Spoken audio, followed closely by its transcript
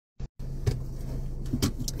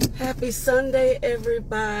Happy Sunday,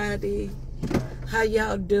 everybody. How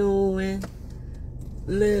y'all doing?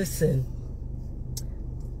 Listen,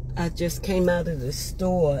 I just came out of the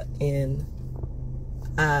store and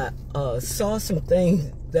I saw some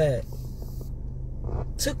things that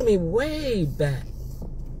took me way back.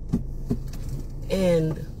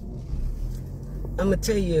 And I'm going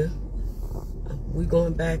to tell you, we're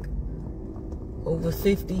going back over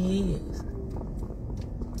 50 years.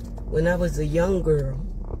 When I was a young girl,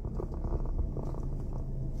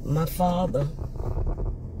 my father,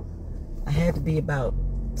 I had to be about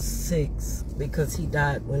 6 because he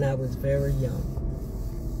died when I was very young.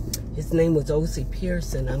 His name was O.C.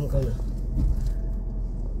 Pearson. I'm going to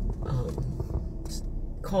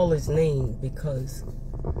call his name because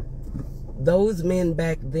those men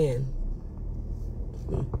back then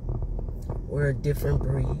were a different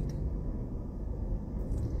breed.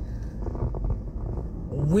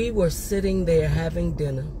 We were sitting there having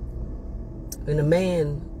dinner, and a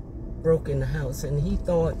man broke in the house, and he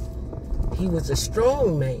thought he was a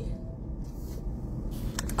strong man.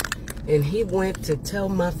 And he went to tell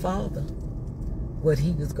my father what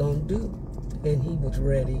he was going to do, and he was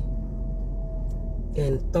ready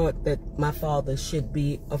and thought that my father should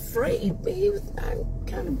be afraid. But he was a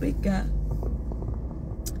kind of big guy.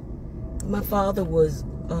 My father was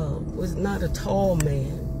not a tall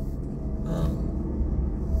man.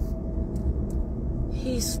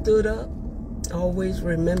 He stood up. I always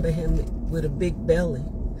remember him with a big belly,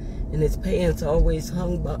 and his pants always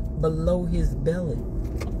hung below his belly.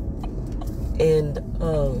 And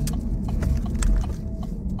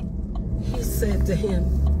he said to him,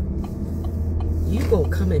 "You gonna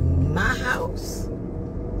come in my house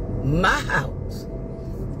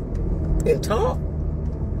and talk?"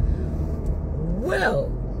 Well,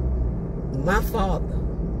 my father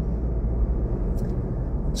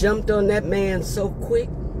jumped on that man so quick,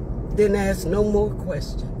 didn't ask no more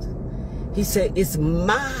questions. He said, "It's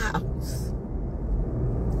my house.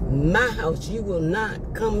 My house. You will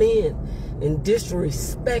not come in and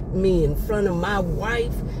disrespect me in front of my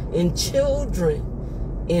wife and children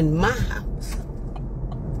in my house."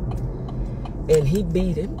 And he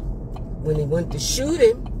beat him. When he went to shoot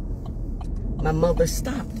him, my mother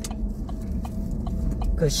stopped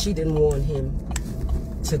because she didn't want him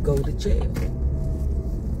to go to jail.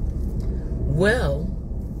 Well,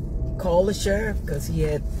 call the sheriff because he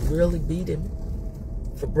had really beat him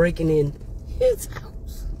for breaking in his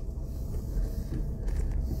house.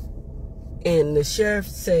 And the sheriff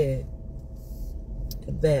said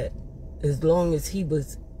that as long as he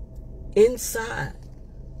was inside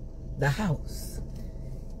the house,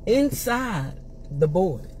 inside the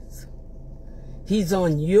borders, he's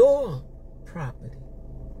on your property,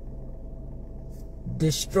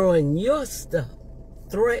 destroying your stuff,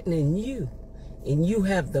 threatening you, and you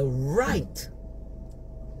have the right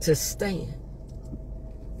to stand.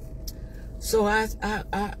 So I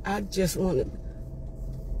just want to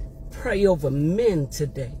pray over men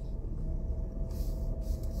today.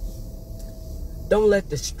 Don't let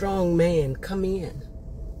the strong man come in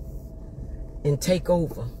and take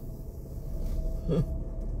over.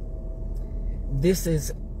 This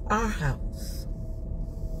is our house.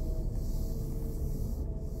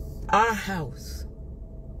 Our house.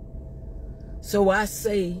 So I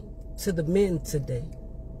say to the men today,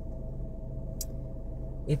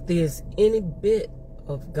 if there's any bit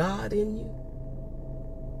of God in you,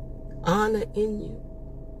 honor in you,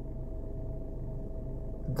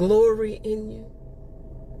 glory in you,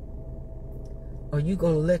 are you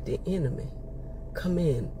going to let the enemy come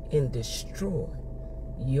in and destroy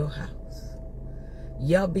your house?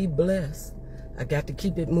 Y'all be blessed. I got to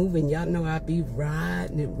keep it moving. Y'all know I be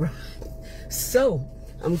riding and riding. So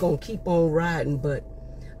I'm going to keep on riding, but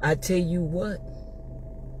I tell you what,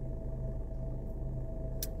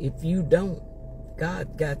 if you don't,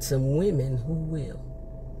 God got some women who will.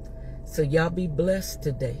 So y'all be blessed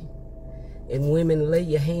today. And women, lay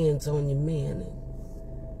your hands on your men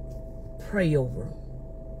and pray over them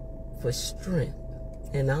for strength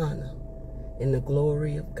and honor and the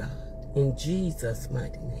glory of God. In Jesus'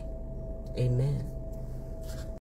 mighty name, amen.